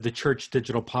The Church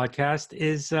Digital Podcast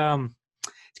is it's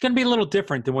going to be a little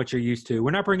different than what you're used to.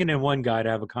 We're not bringing in one guy to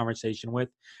have a conversation with.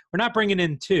 We're not bringing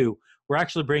in two. We're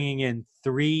actually bringing in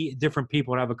three different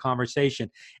people to have a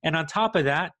conversation. And on top of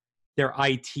that, they're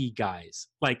IT guys.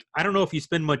 Like, I don't know if you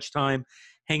spend much time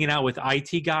hanging out with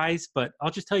IT guys, but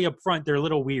I'll just tell you up front, they're a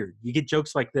little weird. You get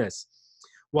jokes like this.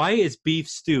 Why is beef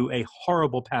stew a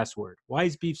horrible password? Why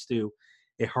is beef stew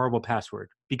a horrible password?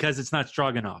 Because it's not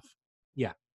stroganoff.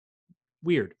 Yeah,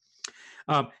 weird.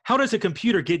 How does a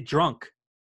computer get drunk?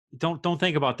 Don't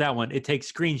think about that one. It takes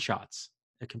screenshots.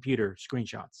 A computer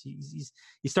screenshots.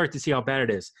 You start to see how bad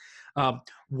it is.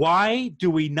 Why do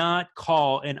we not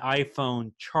call an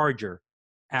iPhone charger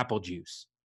apple juice?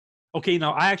 Okay,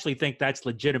 now I actually think that's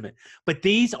legitimate. But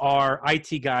these are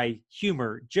IT guy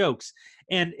humor jokes.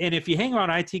 And if you hang around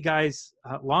IT guys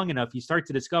long enough, you start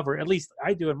to discover, at least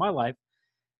I do in my life,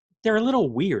 they're a little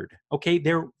weird. Okay,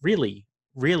 they're really,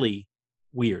 really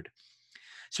weird.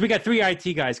 So we got three IT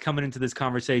guys coming into this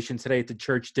conversation today at the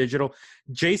Church Digital.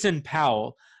 Jason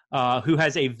Powell, who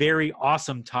has a very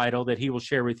awesome title that he will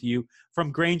share with you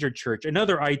from Granger Church.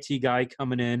 Another IT guy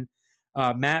coming in,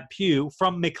 Matt Pugh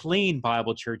from McLean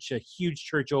Bible Church, a huge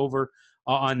church over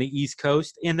on the East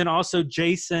Coast. And then also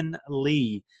Jason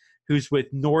Lee, who's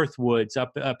with Northwoods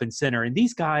up in center. And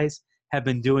these guys have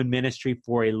been doing ministry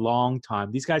for a long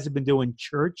time. These guys have been doing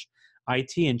church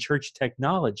IT and church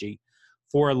technology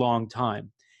for a long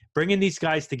time. Bringing these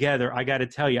guys together, I got to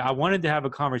tell you, I wanted to have a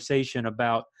conversation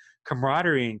about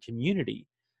camaraderie and community.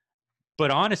 But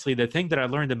honestly, the thing that I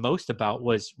learned the most about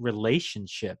was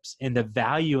relationships and the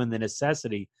value and the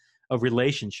necessity of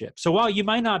relationships. So while you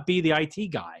might not be the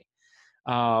IT guy,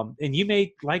 and you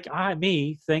may, like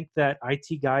me, think that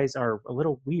IT guys are a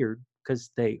little weird,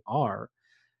 because they are,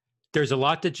 there's a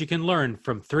lot that you can learn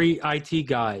from three IT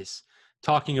guys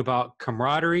talking about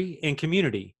camaraderie and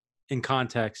community in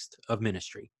context of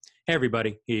ministry. Hey,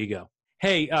 everybody, here you go.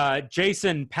 Hey,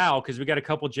 Jason Powell, because we got a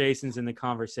couple Jasons in the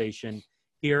conversation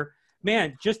here.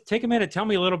 Man, just take a minute. Tell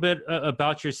me a little bit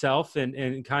about yourself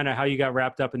and kind of how you got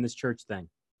wrapped up in this church thing.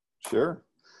 Sure.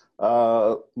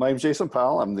 My name's Jason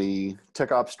Powell. I'm the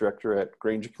Tech Ops Director at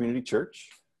Granger Community Church.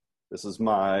 This is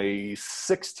my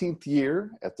 16th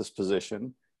year at this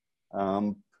position.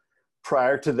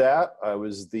 Prior to that, I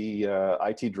was the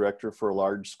IT director for a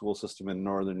large school system in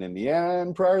northern Indiana.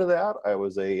 And prior to that, I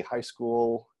was a high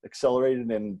school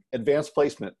accelerated and advanced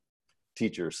placement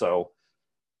teacher. So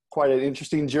quite an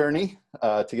interesting journey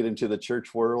to get into the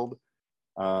church world.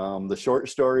 The short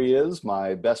story is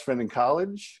my best friend in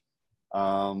college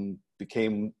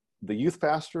became the youth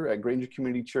pastor at Granger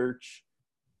Community Church.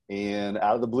 And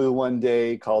out of the blue one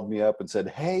day called me up and said,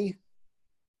 "Hey,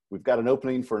 we've got an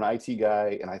opening for an IT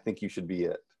guy, and I think you should be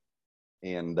it."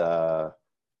 And the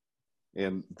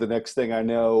next thing I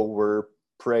know, we're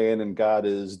praying, and God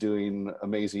is doing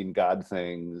amazing God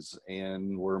things,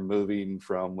 and we're moving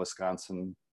from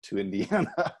Wisconsin to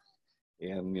Indiana.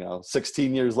 And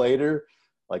 16 years later,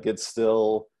 like, it's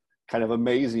still kind of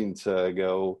amazing to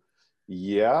go,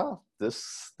 yeah,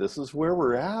 this is where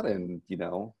we're at, and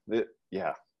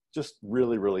just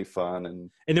really, really fun. And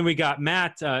then we got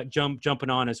Matt jumping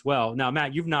on as well. Now,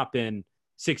 Matt, you've not been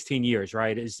 16 years,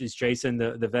 right? Is Jason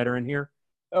the veteran here?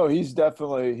 Oh, he's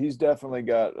definitely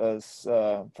got us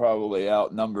probably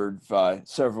outnumbered by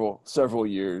several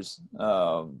years.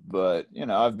 But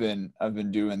I've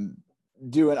been doing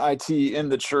IT in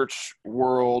the church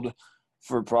world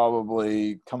for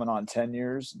probably coming on 10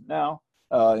 years now,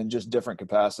 in just different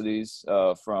capacities,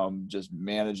 from just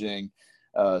managing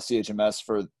CHMS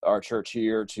for our church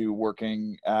here, to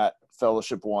working at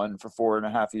Fellowship One for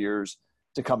 4.5 years,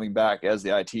 to coming back as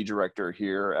the IT director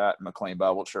here at McLean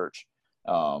Bible Church,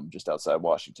 just outside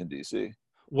Washington, D.C.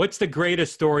 What's the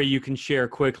greatest story you can share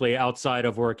quickly outside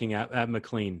of working at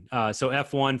McLean? So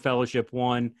F1, Fellowship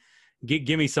One,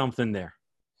 give me something there.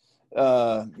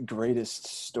 Greatest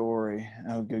story.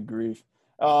 Oh, good grief.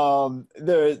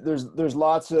 There's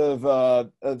lots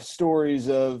of stories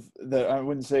of that I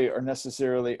wouldn't say are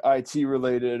necessarily IT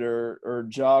related or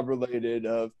job related,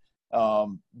 of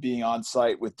being on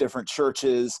site with different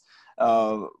churches.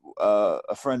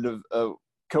 A friend of a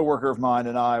coworker of mine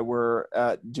and I were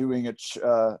doing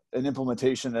an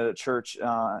implementation at a church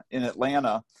in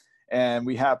Atlanta, and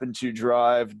we happened to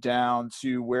drive down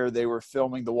to where they were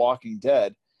filming The Walking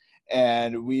Dead.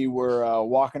 And we were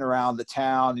walking around the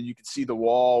town, and you could see the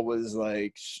wall was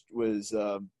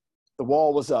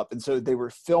up. And so they were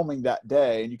filming that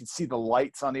day, and you could see the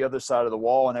lights on the other side of the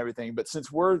wall and everything. But since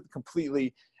we're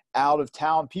completely out of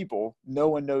town people. No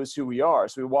one knows who we are.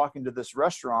 So we walk into this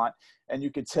restaurant, and you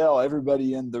could tell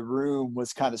everybody in the room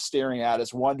was kind of staring at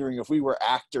us, wondering if we were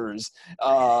actors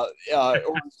or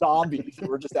zombies that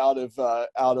were just out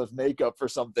of makeup or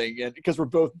something. And because we're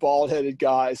both bald-headed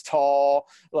guys, tall,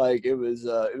 like it was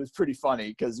pretty funny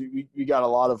because we got a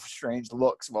lot of strange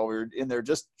looks while we were in there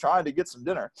just trying to get some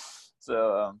dinner.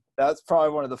 So that's probably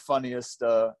one of the funniest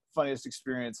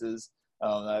experiences that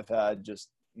I've had, just,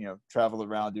 travel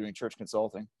around doing church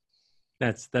consulting.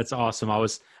 That's awesome. I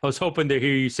was hoping to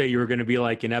hear you say you were going to be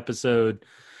like in episode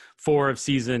 4 of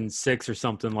season 6 or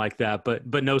something like that,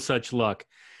 but no such luck.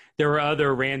 There were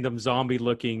other random zombie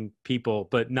looking people,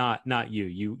 but not you.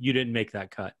 You didn't make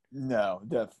that cut. No,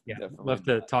 definitely. We'll have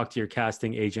to talk to your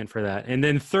casting agent for that. And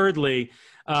then thirdly,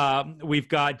 we've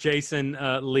got Jason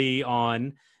Lee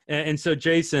on. And so,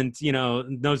 Jason,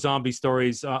 no zombie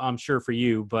stories, I'm sure, for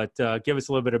you, but give us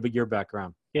a little bit of your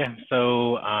background. Yeah,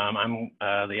 so I'm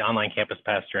the online campus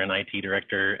pastor and IT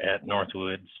director at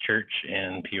Northwoods Church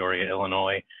in Peoria,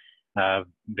 Illinois. I've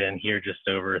been here just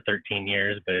over 13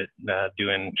 years, but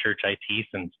doing church IT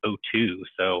since '02.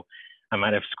 So I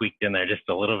might have squeaked in there just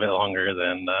a little bit longer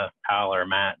than Powell or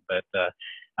Matt. But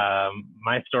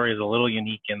my story is a little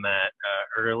unique in that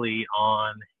early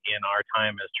on in our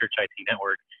time as Church IT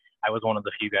Network, I was one of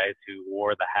the few guys who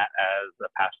wore the hat as a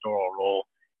pastoral role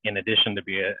in addition to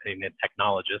being a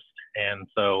technologist. And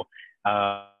so,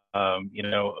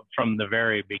 from the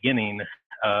very beginning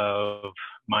of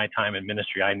my time in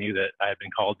ministry, I knew that I had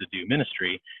been called to do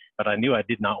ministry, but I knew I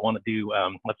did not want to do,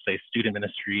 let's say, student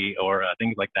ministry or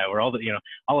things like that, where all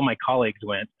of my colleagues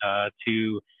went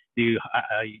to do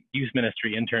youth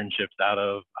ministry internships out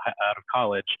of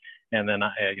college. And then,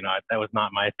 that was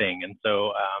not my thing. And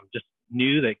so just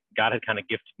knew that God had kind of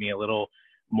gifted me a little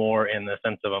more in the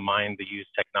sense of a mind to use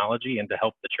technology and to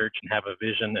help the church and have a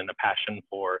vision and a passion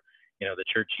for, the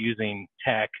church using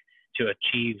tech to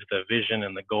achieve the vision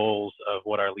and the goals of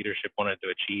what our leadership wanted to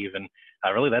achieve. And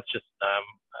really that's just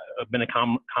been a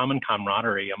common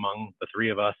camaraderie among the three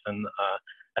of us, and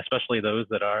especially those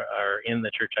that are in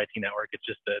the Church IT Network. It's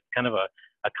just a kind of a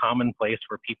common place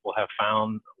where people have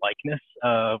found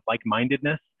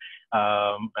like-mindedness,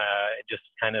 just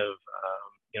kind of,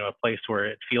 a place where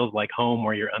it feels like home,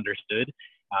 where you're understood.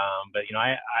 But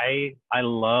I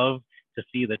love to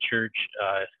see the church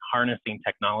harnessing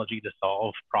technology to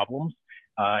solve problems.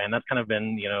 And that's kind of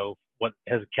been, what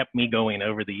has kept me going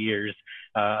over the years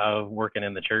of working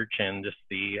in the church, and just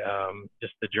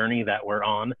the journey that we're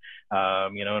on,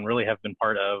 and really have been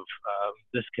part of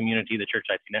this community, the Church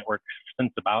IT Network,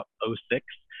 since about '06.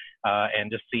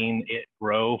 And just seeing it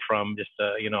grow from just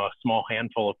a small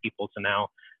handful of people to now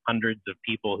hundreds of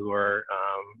people who are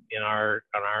in our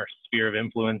sphere of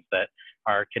influence that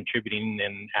are contributing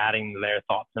and adding their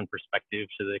thoughts and perspective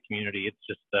to the community. It's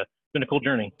just been a cool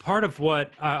journey. Part of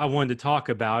what I wanted to talk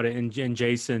about, and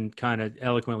Jason kind of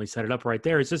eloquently set it up right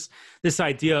there, is just this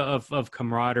idea of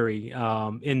camaraderie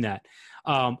in that.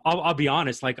 I'll be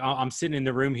honest, like I'm sitting in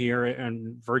the room here,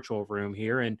 and virtual room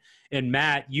here, and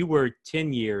Matt, you were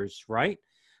 10 years, right?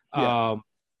 Yeah.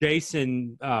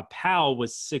 Jason Powell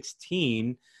was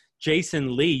 16.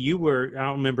 Jason Lee, you were, I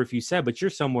don't remember if you said, but you're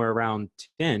somewhere around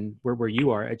 10 where you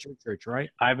are at your church, right?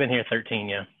 I've been here 13,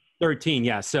 yeah. 13,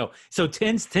 yeah. So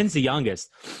 10's the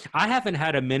youngest. I haven't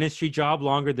had a ministry job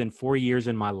longer than 4 years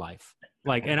in my life.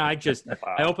 And I just,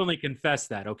 wow. I openly confess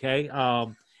that, okay?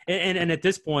 And at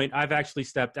this point, I've actually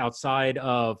stepped outside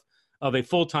of a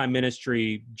full-time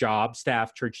ministry job,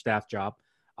 church staff job.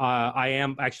 I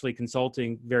am actually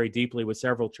consulting very deeply with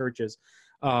several churches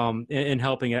and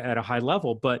helping at a high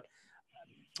level. But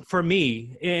for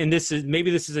me, and this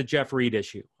is a Jeff Reed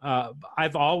issue.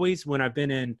 I've always, when I've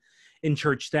been in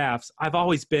church staffs, I've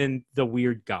always been the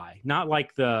weird guy, not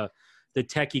like the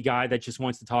techie guy that just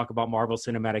wants to talk about Marvel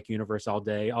Cinematic Universe all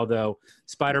day. Although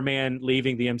Spider-Man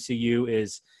leaving the MCU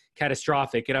is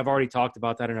catastrophic, and I've already talked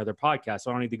about that in other podcasts, so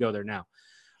I don't need to go there now.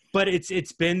 But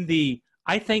it's been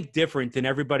I think different than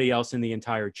everybody else in the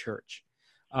entire church.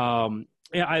 I've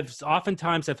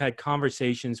had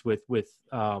conversations with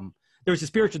there was a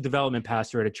spiritual development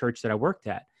pastor at a church that I worked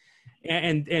at,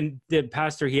 and the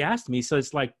pastor, he asked me, so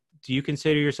it's like, do you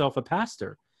consider yourself a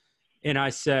pastor? And I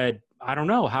said, I don't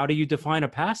know. How do you define a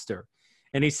pastor?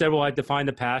 And he said, well, I define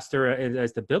the pastor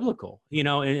as the biblical,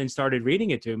 and started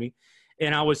reading it to me.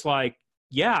 And I was like,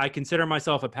 yeah, I consider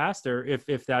myself a pastor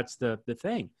if that's the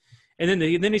thing. And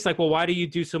then he's like, well, why do you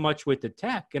do so much with the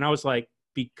tech? And I was like,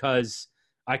 because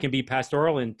I can be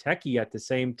pastoral and techie at the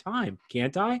same time,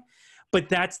 can't I? But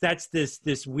that's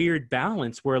this weird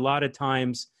balance where a lot of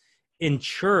times in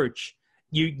church,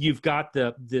 you've got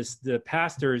the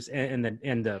pastors and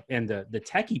the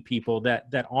techie people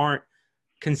that aren't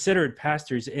considered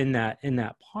pastors in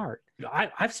that part.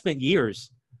 I've spent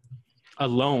years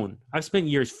alone. I've spent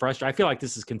years frustrated. I feel like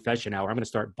this is confession hour. I'm going to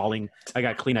start bawling. I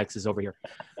got Kleenexes over here.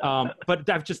 But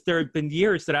there have been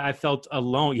years that I felt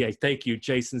alone. Yeah, thank you.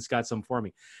 Jason's got some for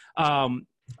me.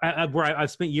 Where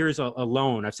I've spent years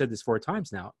alone. I've said this 4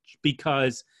 times now,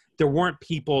 because there weren't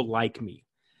people like me.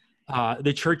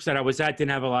 The church that I was at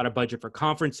didn't have a lot of budget for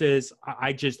conferences.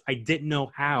 I didn't know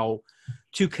how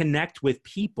to connect with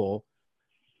people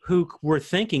who were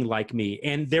thinking like me.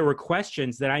 And there were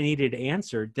questions that I needed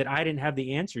answered that I didn't have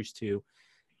the answers to.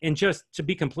 And just to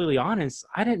be completely honest,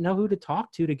 I didn't know who to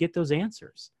talk to get those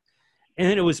answers. And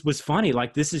then it was funny.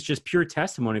 Like, this is just pure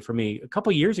testimony for me. A couple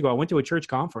of years ago, I went to a church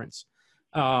conference,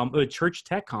 a church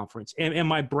tech conference, and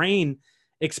my brain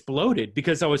exploded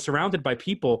because I was surrounded by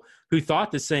people who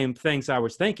thought the same things I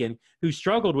was thinking, who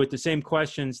struggled with the same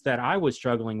questions that I was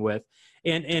struggling with,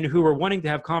 and who were wanting to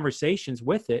have conversations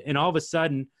with it. And all of a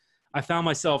sudden, I found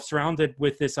myself surrounded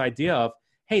with this idea of,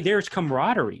 hey, there's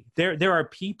camaraderie. There are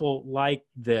people like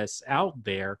this out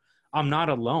there. I'm not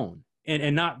alone.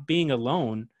 And not being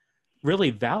alone really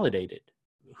validated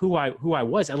who I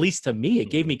was. At least to me,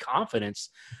 it gave me confidence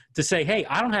to say, hey,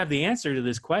 I don't have the answer to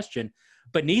this question,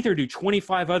 but neither do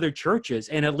 25 other churches,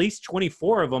 and at least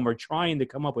 24 of them are trying to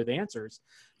come up with answers.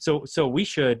 So we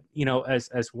should,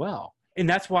 as well. And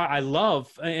that's why I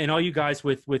love, and all you guys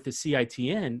with the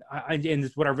CITN,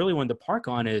 and what I really wanted to park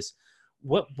on is,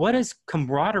 what does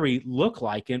camaraderie look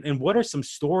like? And what are some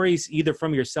stories either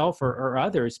from yourself or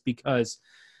others? Because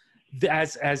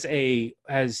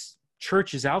as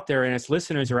churches out there and as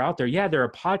listeners are out there, yeah, there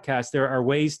are podcasts, there are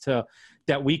ways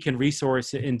that we can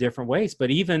resource in different ways,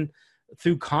 but even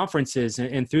through conferences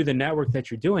and through the network that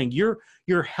you're doing,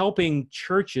 you're helping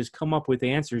churches come up with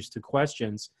answers to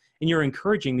questions, and you're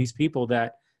encouraging these people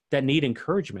that need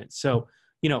encouragement. So,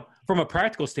 from a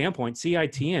practical standpoint,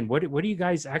 CITN, what are you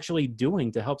guys actually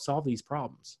doing to help solve these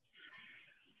problems?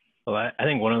 Well, I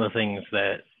think one of the things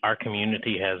that our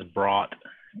community has brought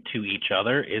to each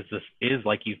other is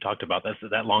like you've talked about,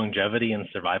 that longevity and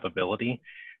survivability.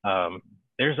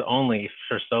 There's only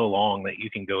for so long that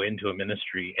you can go into a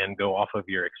ministry and go off of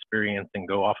your experience and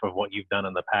go off of what you've done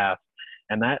in the past.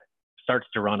 And that starts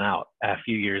to run out a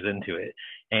few years into it.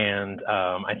 And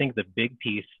I think the big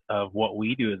piece of what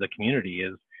we do as a community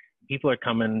is people are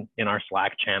coming in our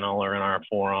Slack channel or in our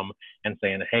forum and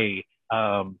saying, hey,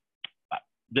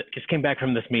 just came back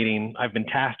from this meeting. I've been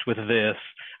tasked with this.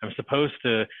 I'm supposed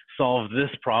to solve this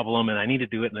problem, and I need to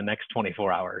do it in the next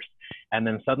 24 hours. And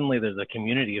then suddenly there's a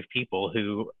community of people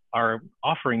who are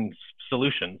offering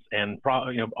solutions and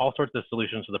all sorts of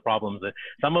solutions to the problems. That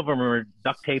some of them are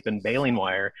duct tape and baling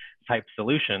wire type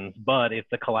solutions, but it's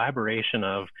a collaboration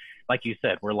of, like you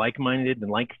said, we're like-minded and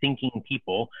like-thinking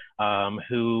people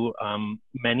who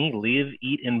many live,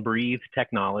 eat, and breathe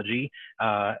technology,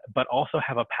 but also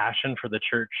have a passion for the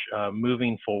church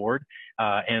moving forward.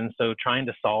 And so trying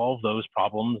to solve those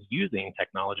problems using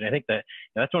technology. I think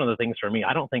that's one of the things for me.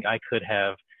 I don't think I could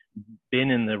have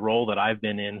been in the role that I've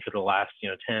been in for the last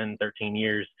 10, 13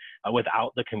 years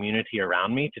without the community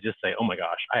around me to just say, oh my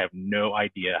gosh, I have no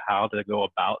idea how to go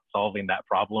about solving that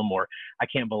problem, or I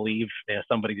can't believe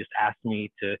somebody just asked me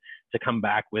to come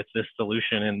back with this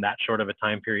solution in that short of a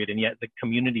time period. And yet the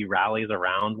community rallies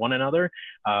around one another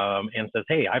and says,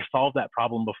 hey, I've solved that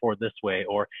problem before this way,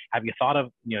 or have you thought of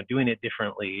doing it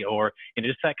differently, or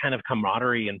just that kind of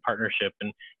camaraderie and partnership.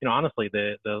 And honestly,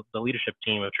 the leadership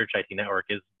team of Church IT Network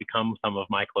has become some of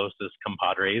my closest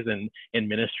compadres in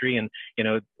ministry. And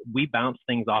we bounce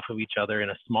things off of each other in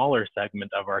a smaller segment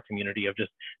of our community of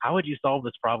just, how would you solve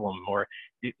this problem? Or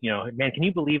man, can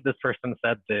you believe this person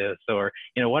said this? Or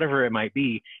whatever it might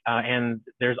be. And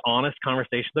there's honest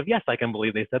conversations of, yes, I can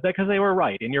believe they said that because they were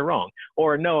right and you're wrong.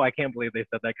 Or no, I can't believe they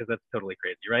said that because that's totally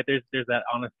crazy, right? There's that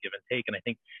honest give and take. And I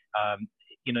think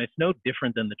it's no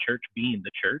different than the church being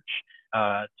the church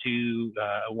to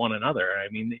one another. I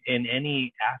mean, in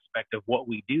any aspect of what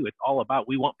we do, it's all about,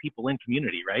 we want people in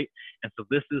community, right? And so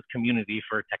this is community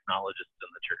for technologists in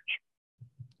the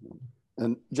church.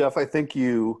 And Jeff, I think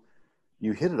you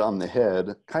hit it on the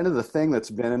head. Kind of the thing that's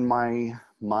been in my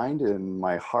mind and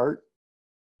my heart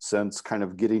since kind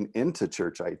of getting into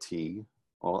church IT.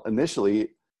 Well, initially,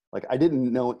 I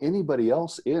didn't know anybody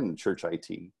else in church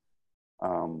IT.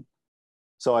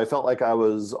 So I felt like I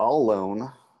was all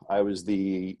alone. I was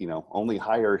the, only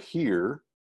hire here.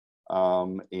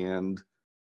 And,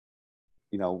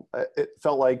 it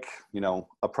felt like,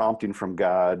 a prompting from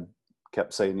God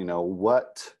kept saying,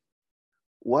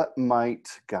 what might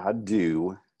God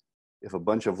do if a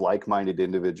bunch of like-minded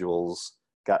individuals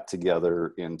got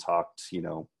together and talked,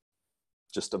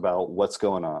 just about what's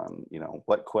going on,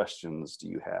 what questions do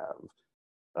you have?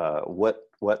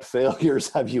 What failures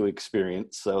have you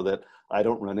experienced so that I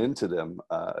don't run into them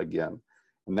again?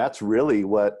 And that's really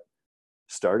what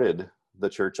started the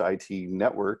Church IT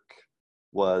Network.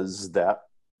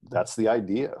 That's the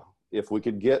idea. If we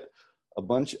could get a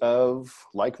bunch of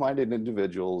like-minded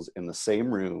individuals in the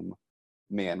same room,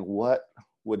 man, what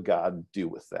would God do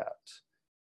with that?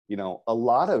 A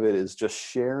lot of it is just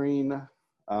sharing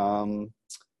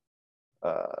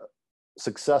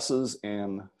successes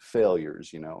and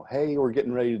failures. Hey, we're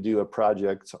getting ready to do a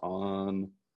project on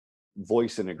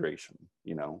voice integration.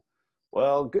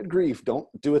 Well, good grief, don't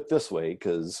do it this way,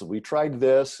 because we tried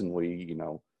this and we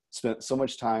spent so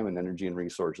much time and energy and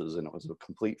resources and it was a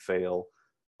complete fail.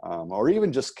 Or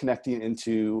even just connecting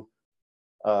into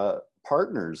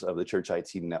partners of the Church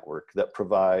IT Network that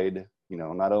provide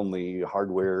not only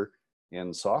hardware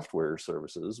and software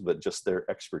services, but just their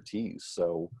expertise.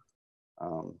 So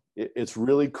it's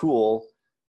really cool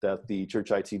that the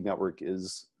Church IT Network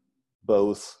is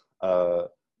both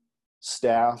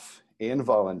staff and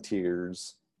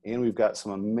volunteers, and we've got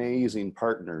some amazing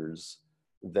partners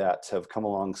that have come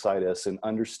alongside us and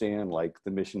understand like the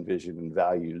mission, vision, and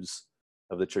values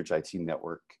of the Church IT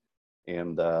Network,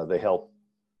 and they help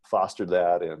foster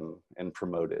that and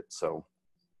promote it. So,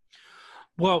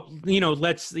 well,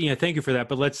 let's thank you for that,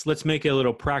 but let's make it a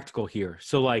little practical here.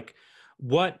 So, like,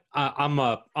 I'm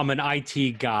an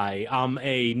IT guy. I'm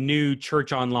a new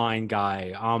church online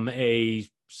guy. I'm a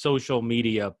social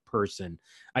media person.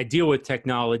 I deal with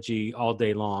technology all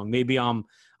day long. Maybe I'm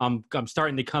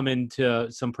starting to come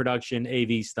into some production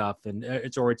AV stuff, and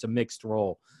it's a mixed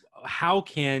role. How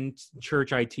can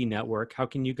Church IT Network? How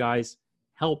can you guys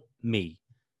help me?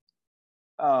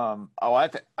 I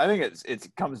think it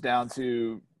comes down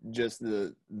to just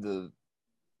the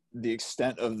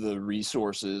extent of the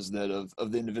resources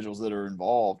of the individuals that are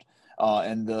involved,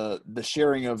 and the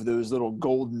sharing of those little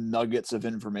golden nuggets of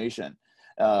information.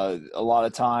 A lot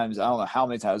of times, I don't know how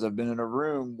many times I've been in a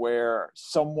room where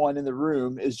someone in the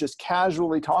room is just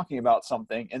casually talking about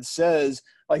something and says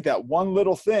like that one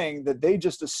little thing that they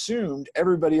just assumed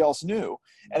everybody else knew.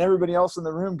 And everybody else in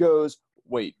the room goes,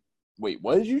 wait,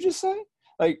 what did you just say?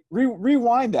 Like,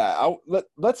 rewind that.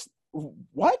 Let's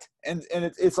what? And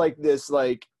it's like this,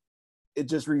 like, it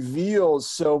just reveals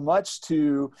so much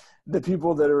to the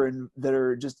people that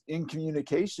are just in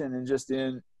communication and just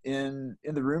in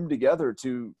the room together,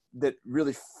 that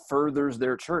really furthers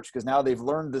their church, because now they've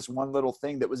learned this one little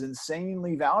thing that was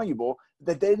insanely valuable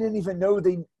that they didn't even know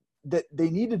that they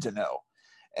needed to know.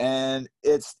 And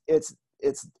it's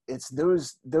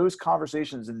those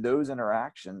conversations and those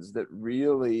interactions that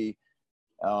really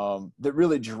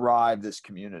drive this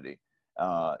community.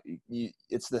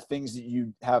 It's the things that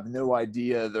you have no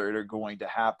idea that are going to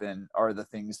happen are the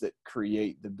things that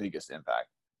create the biggest impact.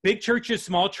 Big churches,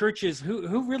 small churches,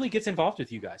 who really gets involved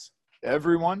with you guys?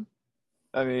 Everyone.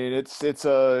 I mean, it's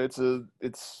a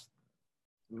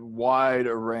wide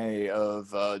array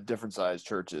of different sized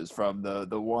churches, from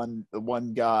the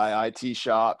one guy IT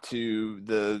shop to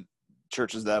the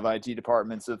churches that have IT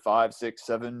departments of 5, 6,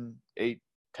 7, 8,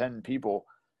 10 people.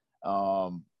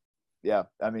 Yeah,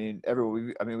 I mean,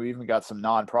 we even got some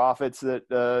nonprofits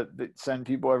that send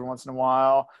people every once in a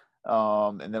while,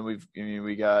 and then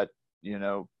we got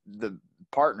the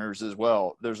partners as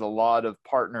well. There's a lot of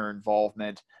partner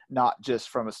involvement, not just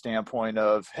from a standpoint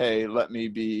of, hey, let me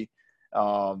be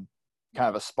kind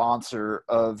of a sponsor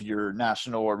of your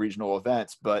national or regional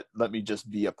events, but let me just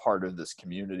be a part of this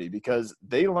community, because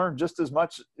they learn just as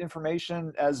much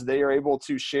information as they are able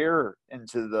to share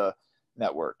into the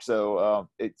network. So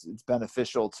it's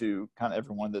beneficial to kind of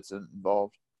everyone that's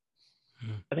involved.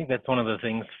 I think that's one of the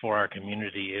things for our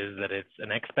community, is that it's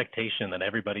an expectation that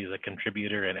everybody's a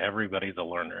contributor and everybody's a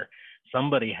learner.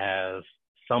 Somebody has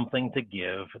something to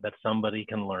give that somebody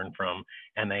can learn from,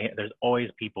 and there's always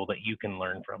people that you can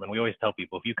learn from. And we always tell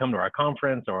people, if you come to our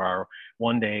conference or our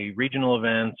one-day regional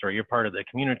events, or you're part of the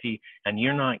community and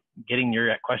you're not getting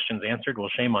your questions answered, well,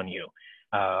 shame on you.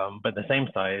 But the same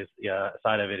side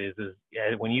of it is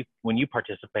when you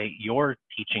participate, you're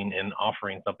teaching and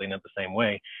offering something at the same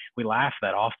way. We laugh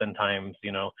that oftentimes,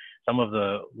 some of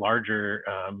the larger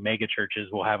mega churches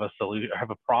will have a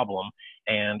problem,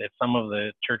 and it's some of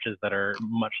the churches that are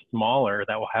much smaller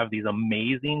that will have these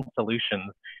amazing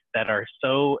solutions that are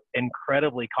so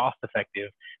incredibly cost effective,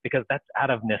 because that's out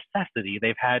of necessity.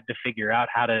 They've had to figure out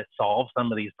how to solve some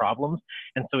of these problems.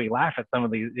 And so we laugh at some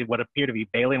of these, what appear to be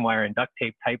baling wire and duct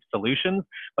tape type solutions,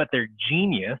 but they're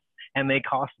genius. and they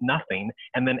cost nothing.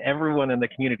 And then everyone in the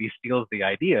community steals the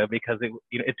idea because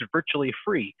it's virtually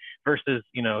free versus,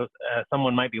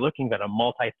 someone might be looking at a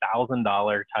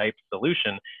multi-$1,000 type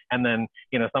solution. And then,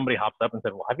 somebody hops up and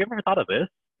said, well, have you ever thought of this?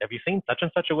 Have you seen such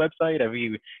and such a website?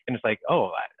 And it's like, oh,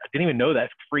 I didn't even know that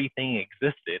free thing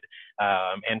existed.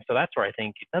 And so that's where I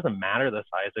think it doesn't matter the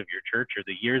size of your church or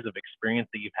the years of experience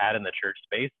that you've had in the church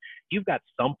space. You've got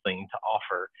something to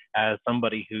offer as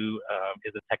somebody who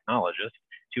is a technologist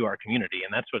to our community.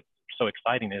 And that's what's so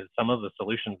exciting is some of the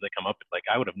solutions that come up. It's like,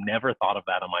 I would have never thought of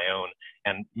that on my own.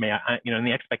 And and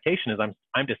the expectation is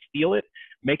I'm to steal it,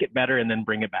 make it better, and then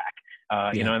bring it back.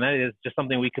 And that is just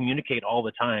something we communicate all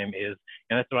the time and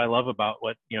that's what I love about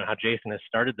what, how Jason has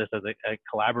started this as a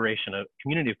collaboration, a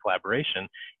community of collaboration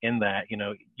in that,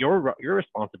 your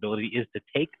responsibility is to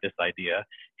take this idea,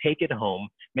 take it home,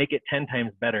 make it 10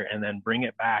 times better, and then bring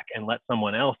it back and let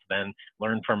someone else then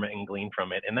learn from it and glean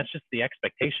from it. And that's just the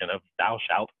expectation of thou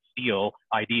shalt steal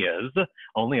ideas,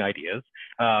 only ideas,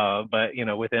 but,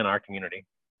 within our community.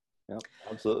 Yeah,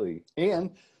 absolutely.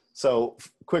 And so,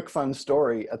 quick fun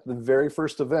story. At the very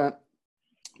first event,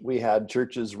 we had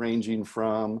churches ranging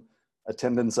from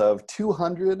attendance of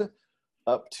 200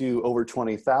 up to over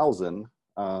 20,000.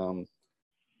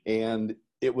 And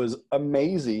it was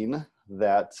amazing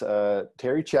that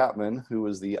Terry Chapman, who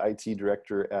was the IT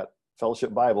director at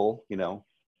Fellowship Bible,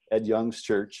 Ed Young's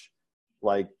church,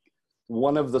 like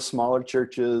one of the smaller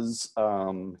churches,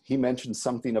 he mentioned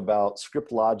something about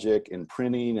script logic and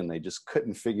printing, and they just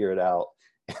couldn't figure it out.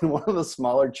 And one of the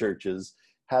smaller churches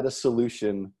had a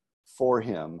solution for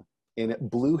him, and it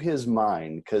blew his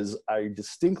mind because I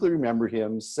distinctly remember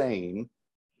him saying,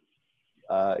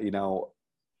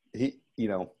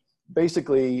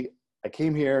 basically, I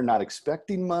came here not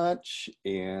expecting much,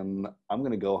 and I'm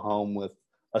going to go home with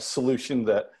a solution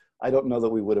that I don't know that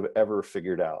we would have ever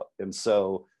figured out. And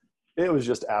so it was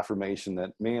just affirmation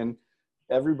that, man,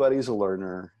 everybody's a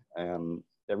learner and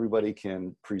everybody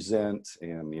can present,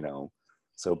 and,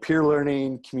 so peer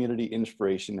learning, community,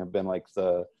 inspiration have been like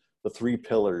the three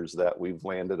pillars that we've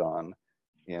landed on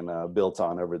and built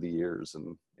on over the years.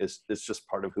 And it's just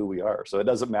part of who we are. So it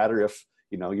doesn't matter if,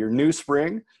 you're New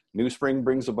Spring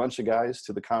brings a bunch of guys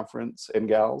to the conference and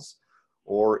gals,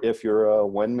 or if you're a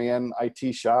one-man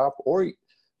IT shop, or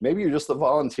maybe you're just a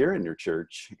volunteer in your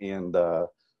church and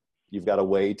you've got a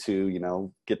way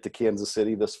to, get to Kansas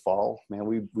City this fall. Man,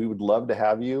 we would love to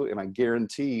have you. And I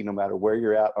guarantee no matter where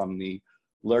you're at on the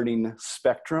learning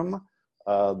spectrum,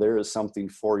 there is something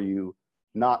for you,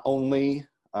 not only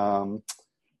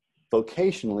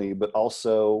vocationally, but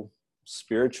also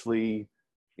spiritually.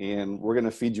 And we're going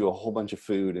to feed you a whole bunch of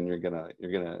food, and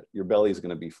your belly's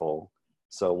going to be full.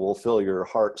 So we'll fill your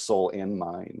heart, soul, and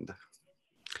mind.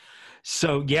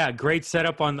 So yeah, great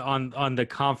setup on the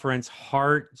conference,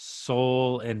 heart,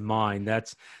 soul, and mind.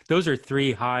 Those are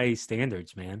three high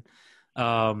standards, man.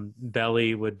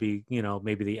 Belly would be,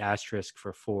 maybe the asterisk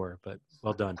for 4, but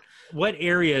well done. What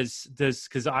areas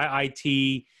because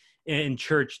IT and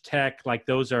church tech, like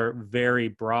those are very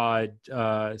broad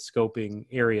scoping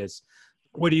areas.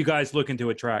 What are you guys looking to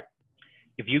attract?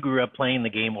 If you grew up playing the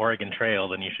game Oregon Trail,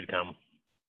 then you should come.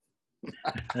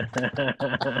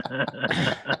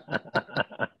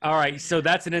 All right, so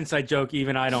that's an inside joke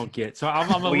even I don't get. So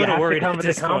I'm a little worried at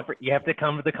this point. You have to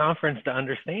come to the conference to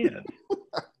understand.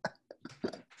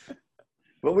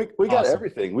 Well, we got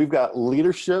everything. We've got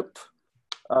leadership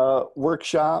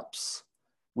workshops.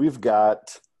 We've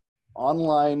got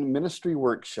online ministry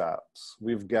workshops.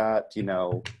 We've got,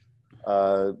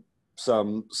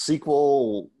 some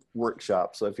SQL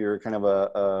workshops. So if you're kind of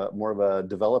a more of a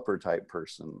developer type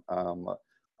person,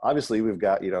 obviously we've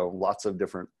got, lots of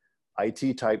different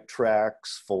IT type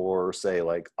tracks for, say,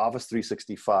 like Office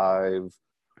 365,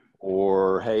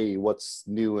 or, hey, what's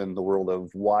new in the world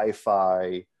of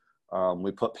Wi-Fi.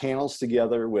 We put panels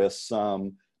together with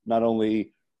some not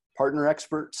only partner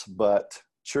experts, but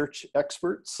church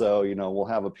experts. So, we'll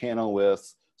have a panel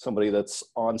with somebody that's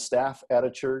on staff at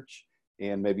a church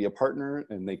and maybe a partner,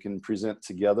 and they can present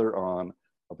together on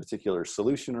a particular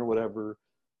solution or whatever.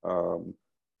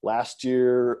 Last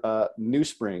year, New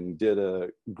Spring did a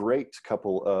great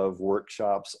couple of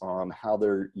workshops on how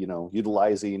they're,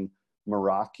 utilizing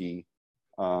Meraki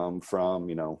from,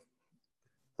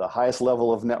 the highest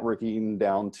level of networking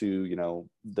down to,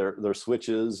 their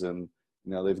switches, and,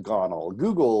 they've gone all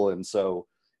Google. And so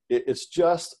it's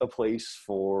just a place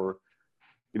for,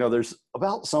 there's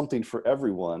about something for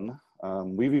everyone.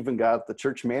 We've even got the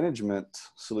church management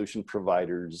solution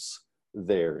providers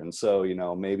there. And so,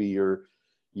 maybe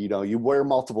you wear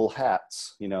multiple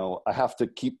hats. I have to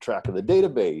keep track of the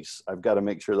database. I've got to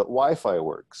make sure that Wi-Fi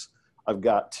works. I've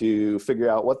got to figure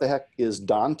out what the heck is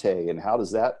Dante and how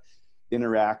does that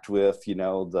interact with, you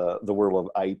know, the world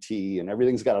of IT, and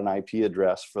everything's got an IP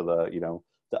address for the, you know,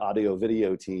 the audio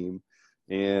video team.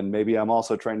 And maybe I'm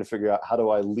also trying to figure out how do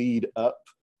I lead up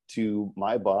to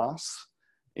my boss,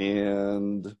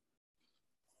 and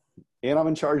I'm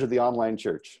in charge of the online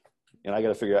church, and I got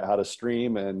to figure out how to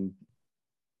stream and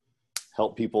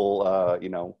help people, you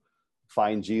know,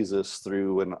 find Jesus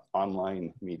through an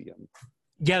online medium.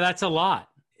 Yeah, that's a lot.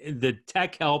 The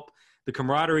tech help, the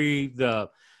camaraderie, the,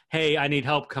 hey, I need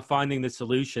help finding the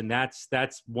solution. That's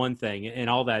one thing, and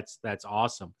all that's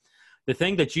awesome. The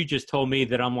thing that you just told me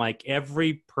that I'm like,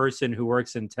 every person who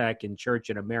works in tech and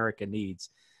church in America needs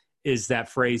is that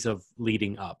phrase of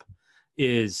leading up,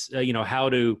 is, you know, how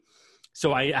to,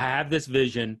 so I have this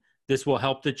vision. This will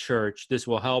help the church. This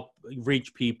will help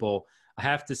reach people. I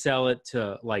have to sell it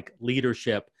to like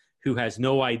leadership who has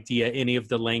no idea any of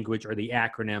the language or the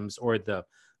acronyms or the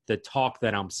talk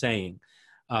that I'm saying.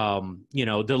 You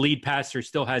know, the lead pastor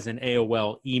still has an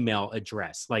AOL email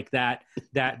address, like that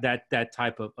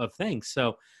type of thing.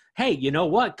 So, hey, you know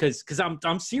what? Cause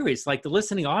I'm serious. Like the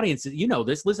listening audience, you know,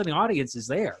 this listening audience is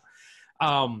there.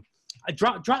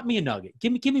 Drop me a nugget.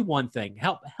 Give me one thing.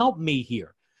 Help me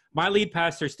here. My lead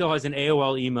pastor still has an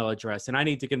AOL email address, and I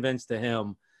need to convince to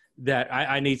him that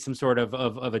I need some sort of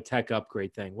a tech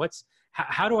upgrade thing.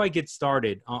 How do I get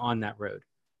started on that road?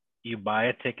 You buy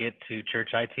a ticket to Church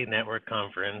IT Network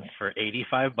Conference for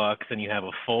 $85 and you have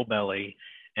a full belly,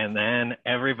 and then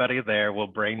everybody there will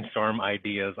brainstorm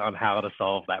ideas on how to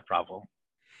solve that problem.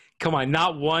 Come on,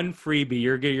 not one freebie.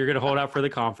 You're going to hold out for the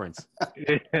conference.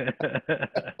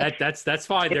 That's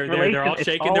fine. They're all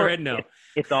shaking their head no.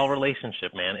 It's all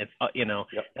relationship, man. It's you know,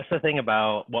 Yep. That's the thing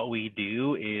about what we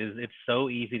do is it's so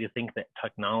easy to think that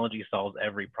technology solves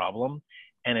every problem.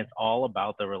 And it's all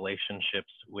about the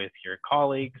relationships with your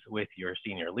colleagues, with your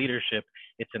senior leadership.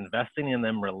 It's investing in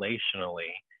them relationally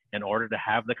in order to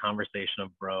have the conversation of,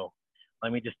 bro,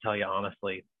 let me just tell you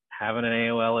honestly, having an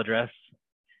AOL address,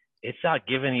 it's not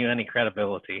giving you any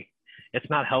credibility. It's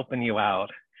not helping you out.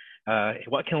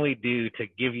 What can we do to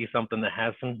give you something that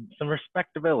has some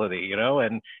respectability, you know?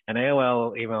 And an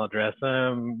AOL email address,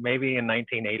 maybe in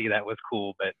 1980 that was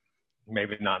cool, but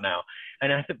maybe not now.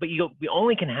 And I said, but you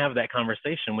only can have that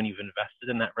conversation when you've invested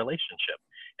in that relationship.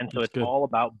 And so it's all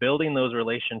about building those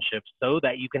relationships so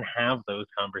that you can have those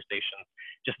conversations.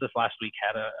 Just this last week,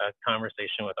 had a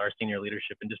conversation with our senior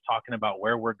leadership and just talking about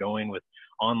where we're going with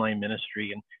online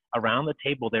ministry. And around the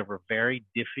table, there were very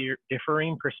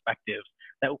differing perspectives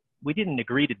that we didn't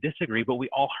agree to disagree, but we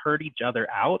all heard each other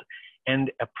out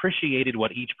and appreciated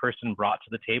what each person brought to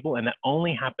the table. And that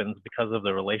only happens because of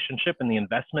the relationship and the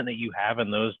investment that you have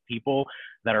in those people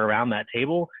that are around that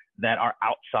table that are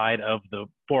outside of the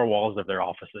four walls of their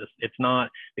offices. It's not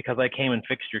because I came and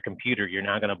fixed your computer, you're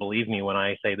not going to believe me when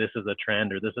I say this is a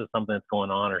trend or this is something that's going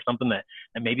on or something that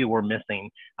maybe we're missing.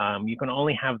 You can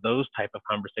only have those type of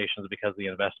conversations because of the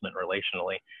investment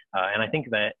relationally. And I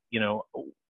think that, you know,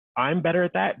 I'm better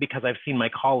at that because I've seen my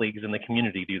colleagues in the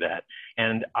community do that.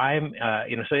 And I'm,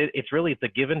 you know, so it's really the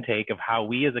give and take of how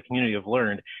we as a community have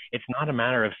learned. It's not a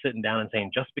matter of sitting down and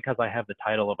saying, just because I have the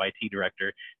title of IT director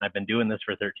and I've been doing this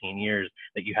for 13 years,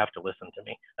 that you have to listen to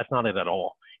me. That's not it at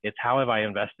all. It's how have I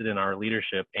invested in our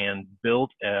leadership and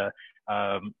built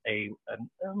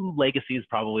legacy is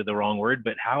probably the wrong word,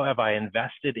 but how have I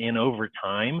invested in over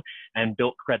time and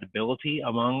built credibility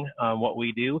among what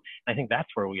we do? And I think that's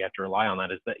where we have to rely on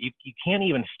that, is that you can't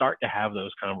even start to have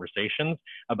those conversations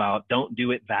about don't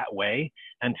do it that way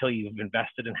until you've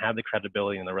invested and have the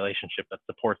credibility and the relationship that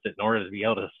supports it in order to be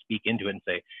able to speak into it and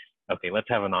say, okay, let's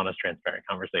have an honest, transparent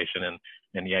conversation.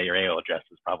 And yeah, your AOL address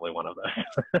is probably one of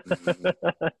those.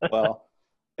 Well,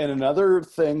 and another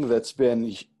thing that's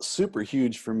been super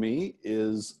huge for me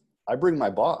is I bring my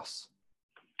boss.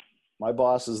 My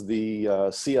boss is the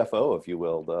CFO, if you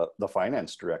will, the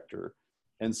finance director.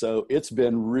 And so it's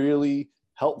been really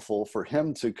helpful for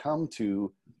him to come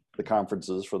to the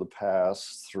conferences for the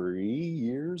past 3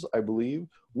 years, I believe.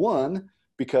 One,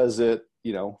 because it,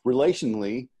 you know,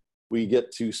 relationally, we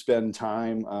get to spend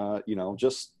time, you know,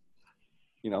 just,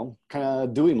 you know, kind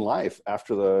of doing life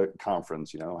after the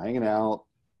conference, you know, hanging out,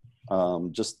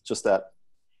 just that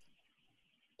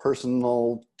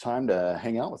personal time to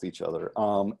hang out with each other.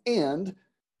 And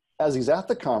as he's at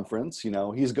the conference, you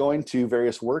know, he's going to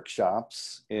various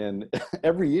workshops, and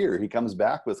every year he comes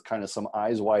back with kind of some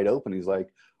eyes wide open. He's like,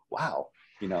 wow,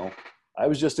 you know, I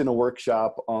was just in a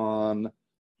workshop on,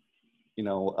 you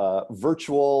know,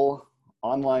 virtual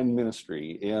online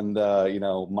ministry, and you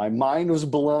know, my mind was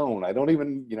blown. I don't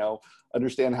even, you know,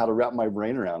 understand how to wrap my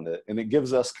brain around it. And it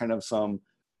gives us kind of some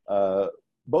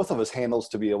both of us handles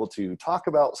to be able to talk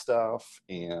about stuff,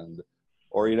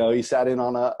 or, you know, he sat in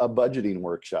on a budgeting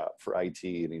workshop for IT,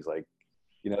 and he's like,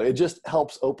 you know, it just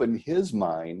helps open his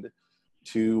mind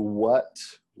to what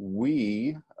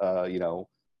we, you know,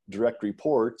 direct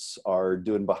reports are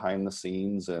doing behind the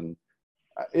scenes. And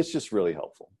it's just really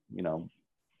helpful. You know,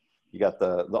 you got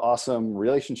the awesome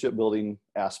relationship building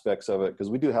aspects of it, because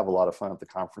we do have a lot of fun at the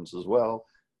conference as well.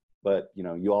 But, you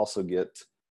know, you also get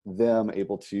them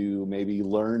able to maybe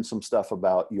learn some stuff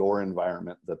about your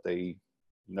environment that they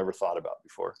never thought about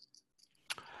before.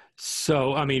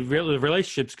 So, I mean, the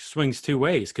relationship swings two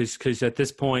ways, because at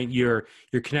this point you're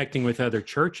connecting with other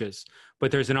churches, but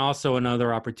there's also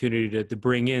another opportunity to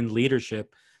bring in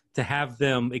leadership, to have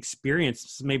them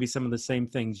experience maybe some of the same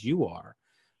things you are,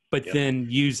 but then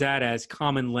use that as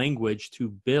common language to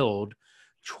build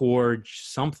towards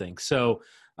something. So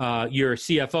your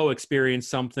CFO experienced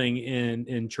something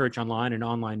in church online and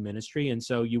online ministry, and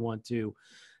so you want to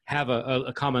have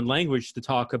a common language to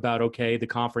talk about, okay, the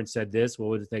conference said this, what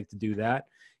would it take to do that?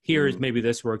 Here's maybe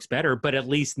this works better, but at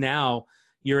least now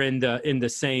you're in the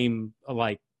same,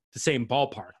 like the same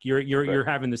ballpark. You're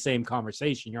having the same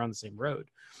conversation. You're on the same road.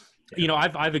 You know,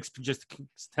 I've just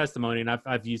testimony, and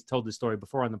I've told this story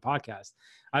before on the podcast.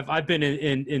 I've been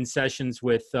in sessions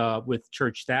with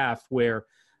church staff where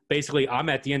basically I'm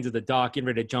at the end of the dock getting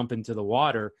ready to jump into the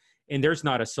water, and there's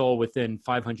not a soul within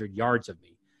 500 yards of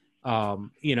me.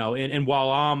 You know, and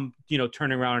while I'm, you know,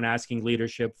 turning around and asking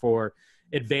leadership for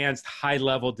advanced high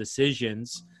level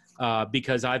decisions,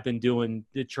 because I've been doing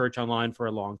the church online for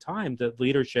a long time, the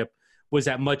leadership was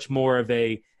at much more of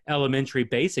a elementary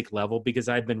basic level, because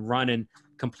I'd been running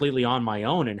completely on my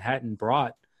own and hadn't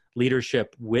brought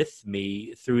leadership with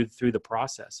me through the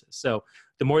processes. So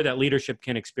the more that leadership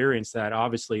can experience that,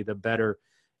 obviously the better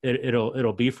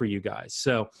it'll be for you guys.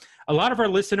 So a lot of our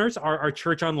listeners are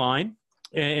church online.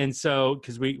 And so,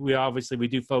 because we obviously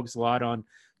do focus a lot on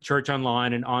church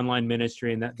online and online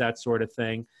ministry and that sort of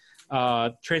thing.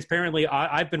 Transparently,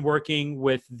 I've been working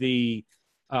with with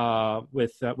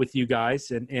you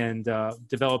guys and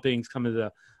developing some of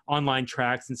the online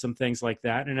tracks and some things like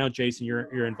that. And I know, Jason,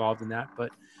 you're involved in that.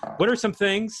 But what are some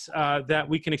things that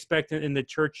we can expect in the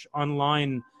church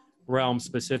online realm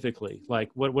specifically?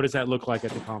 Like, what does that look like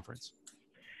at the conference?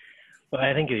 Well,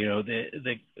 I think, you know,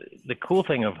 the cool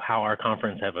thing of how our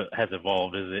conference has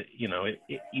evolved is that, you know, it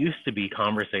used to be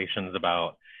conversations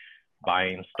about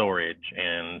buying storage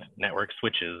and network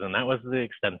switches, and that was the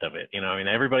extent of it. You know, I mean,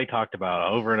 everybody talked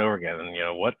about over and over again, you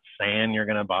know, what SAN you're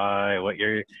going to buy, what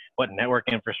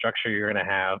network infrastructure you're going to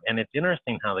have. And it's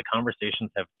interesting how the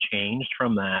conversations have changed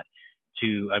from that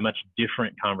to a much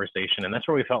different conversation. And that's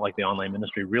where we felt like the online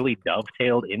ministry really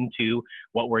dovetailed into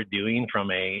what we're doing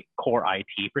from a core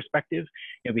IT perspective,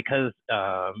 you know, because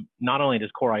not only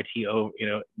does core IT, you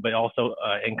know, but also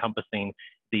encompassing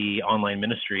the online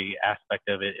ministry aspect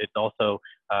of it, it's also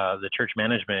the church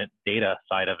management data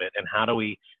side of it. And how do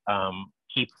we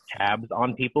keep tabs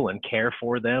on people and care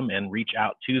for them and reach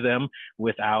out to them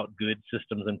without good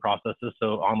systems and processes?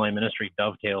 So online ministry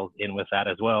dovetails in with that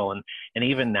as well. And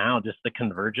even now, just the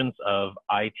convergence of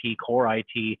IT, core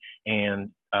IT, and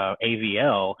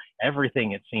AVL,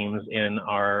 everything it seems in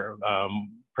our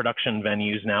production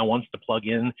venues now wants to plug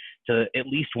in to at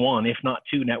least one, if not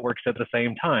two networks at the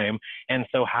same time. And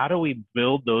so how do we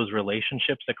build those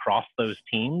relationships across those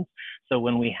teams? So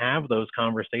when we have those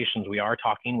conversations, we are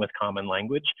talking with common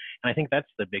language. And I think that's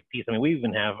the big piece. I mean, we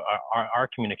even have our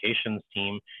communications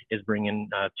team is bringing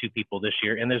 2 people this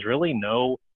year, and there's really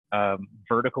no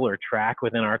vertical or track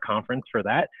within our conference for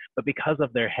that, but because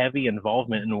of their heavy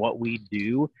involvement in what we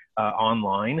do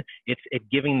online, it's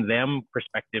giving them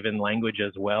perspective and language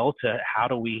as well to how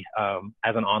do we,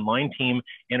 as an online team,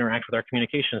 interact with our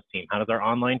communications team? How does our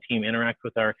online team interact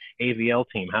with our AVL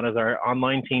team? How does our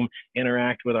online team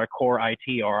interact with our core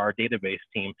IT or our database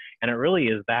team? And it really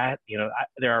is that, you know,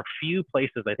 there are few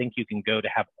places I think you can go to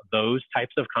have those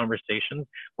types of conversations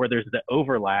where there's the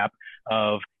overlap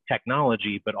of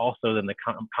technology, but also then the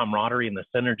camaraderie and the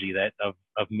synergy that of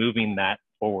moving that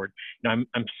forward. You know,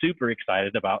 I'm super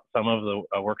excited about some of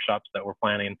the workshops that we're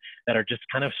planning that are just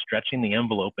kind of stretching the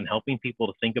envelope and helping people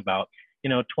to think about, you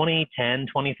know, 2010,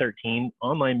 2013,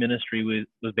 online ministry was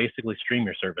basically stream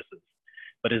your services.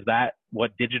 But is that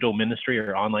what digital ministry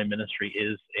or online ministry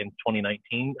is in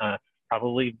 2019?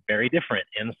 Probably very different.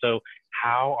 And so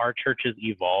how are churches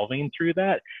evolving through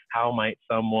that? How might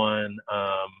someone,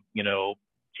 you know,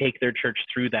 take their church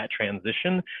through that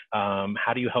transition?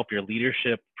 How do you help your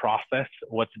leadership process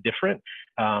what's different,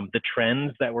 the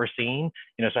trends that we're seeing?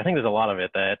 So I think there's a lot of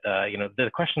it that, the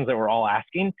questions that we're all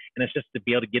asking, and it's just to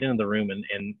be able to get into the room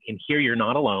and hear you're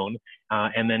not alone,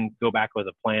 and then go back with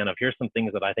a plan of, here's some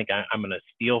things that I think I'm going to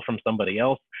steal from somebody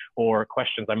else, or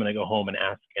questions I'm going to go home and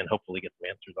ask and hopefully get some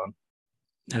answers on.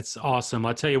 That's awesome.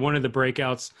 I'll tell you, one of the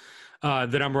breakouts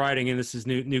that I'm writing, and this is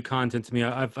new content to me.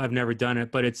 I've never done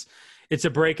it, but it's a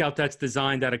breakout that's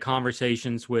designed out of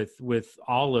conversations with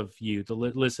all of you, the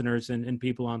listeners and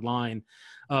people online.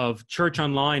 Of church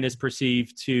online is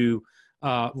perceived to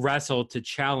wrestle, to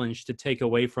challenge, to take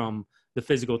away from the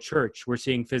physical church. We're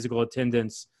seeing physical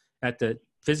attendance at the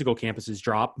physical campuses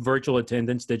drop, virtual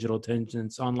attendance, digital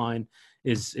attendance online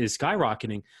is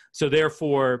skyrocketing. So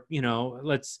therefore,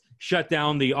 let's shut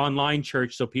down the online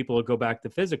church so people will go back to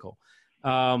physical.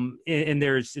 And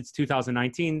it's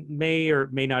 2019, may or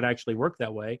may not actually work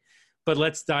that way, but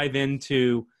let's dive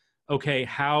into, okay,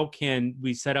 how can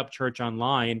we set up church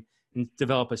online and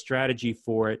develop a strategy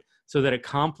for it so that it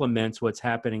complements what's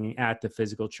happening at the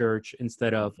physical church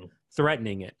instead of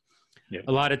threatening it? Yeah.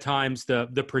 A lot of times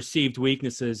the perceived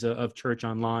weaknesses of church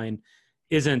online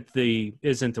isn't a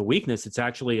weakness. It's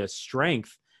actually a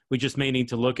strength. We just may need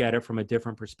to look at it from a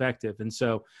different perspective. And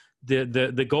so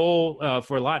the goal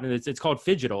for a lot, and it's called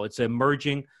phygital. It's a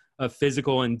merging of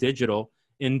physical and digital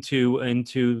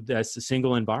into this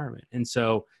single environment. And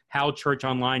so how church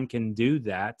online can do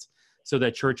that, so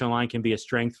that church online can be a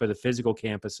strength for the physical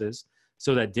campuses,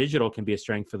 so that digital can be a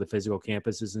strength for the physical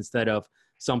campuses, instead of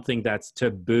something that's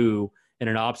taboo and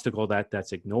an obstacle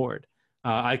that's ignored.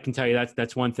 I can tell you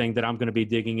that's one thing that I'm going to be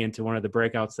digging into, one of the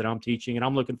breakouts that I'm teaching, and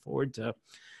I'm looking forward to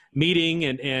meeting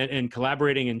and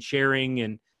collaborating and sharing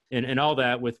and all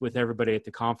that with everybody at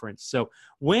the conference. So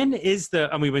when is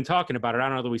we've been talking about it. I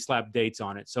don't know that we slapped dates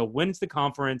on it. So when's the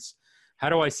conference? How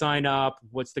do I sign up?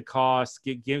 What's the cost?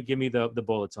 Give me the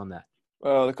bullets on that.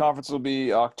 The conference will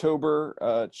be October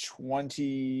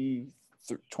 20th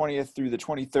through the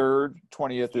 23rd.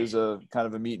 20th is a kind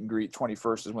of a meet and greet.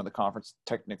 21st is when the conference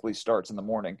technically starts in the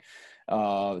morning.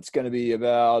 It's going to be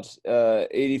about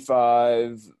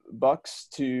 $85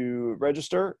 to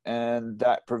register, and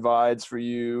that provides for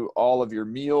you all of your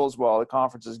meals while the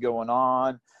conference is going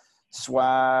on,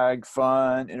 swag,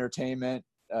 fun, entertainment,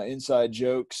 inside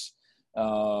jokes,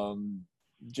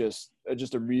 just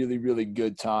a really, really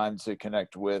good time to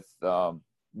connect with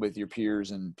your peers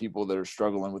and people that are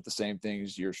struggling with the same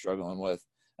things you're struggling with.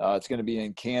 It's going to be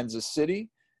in Kansas City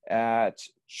at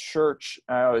Church,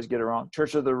 I always get it wrong,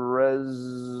 Church of the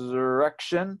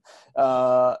Resurrection.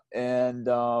 I don't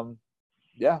know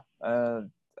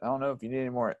if you need any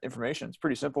more information. It's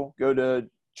pretty simple. Go to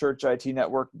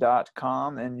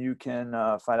churchitnetwork.com and you can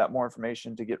find out more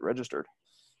information to get registered.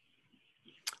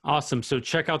 Awesome. So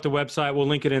check out the website. We'll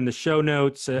link it in the show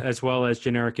notes, as well as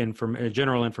general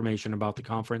information about the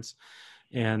conference,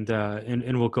 and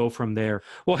we'll go from there.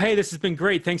 Well, hey, this has been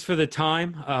great. Thanks for the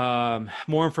time.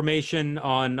 More information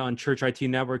on Church IT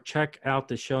Network. Check out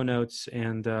the show notes,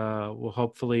 and we'll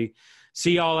hopefully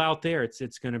see y'all out there.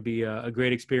 It's going to be a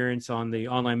great experience on the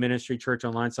online ministry church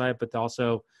online side, but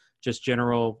also just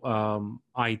general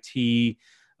IT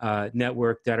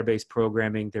network, database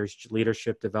programming. There's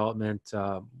leadership development,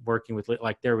 working with,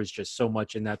 there was just so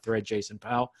much in that thread, Jason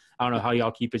Powell. I don't know how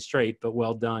y'all keep it straight, but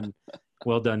well done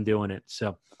doing it.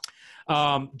 So,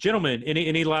 gentlemen,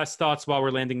 any last thoughts while we're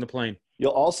landing the plane?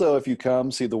 You'll also, if you come,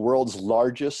 see the world's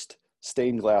largest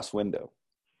stained glass window.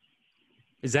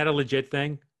 Is that a legit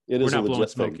thing? It is a legit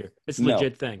thing. Here. It's a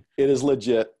legit thing. It is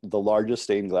legit. The largest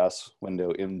stained glass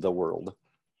window in the world.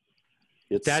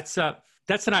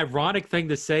 That's an ironic thing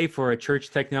to say for a church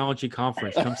technology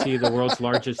conference. Come see the world's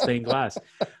largest stained glass.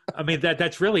 I mean,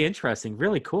 that's really interesting.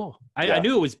 Really cool. I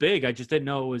knew it was big. I just didn't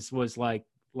know it was like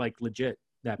legit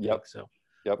that big. Yep. So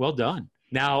well done.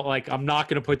 Now, I'm not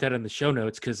going to put that in the show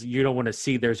notes because you don't want to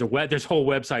see there's a whole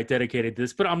website dedicated to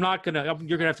this, but you're going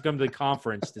to have to come to the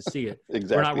conference to see it.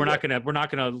 Exactly. We're not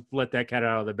going to let that cat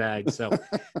out of the bag. So,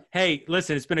 hey,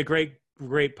 listen, it's been a great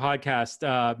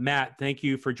podcast. Matt, thank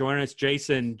you for joining us.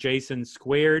 Jason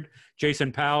Squared,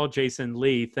 Jason Powell, Jason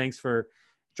Lee. Thanks for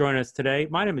joining us today.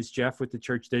 My name is Jeff with the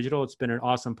Church Digital. It's been an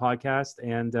awesome podcast,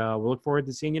 and we'll look forward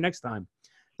to seeing you next time.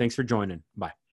 Thanks for joining. Bye.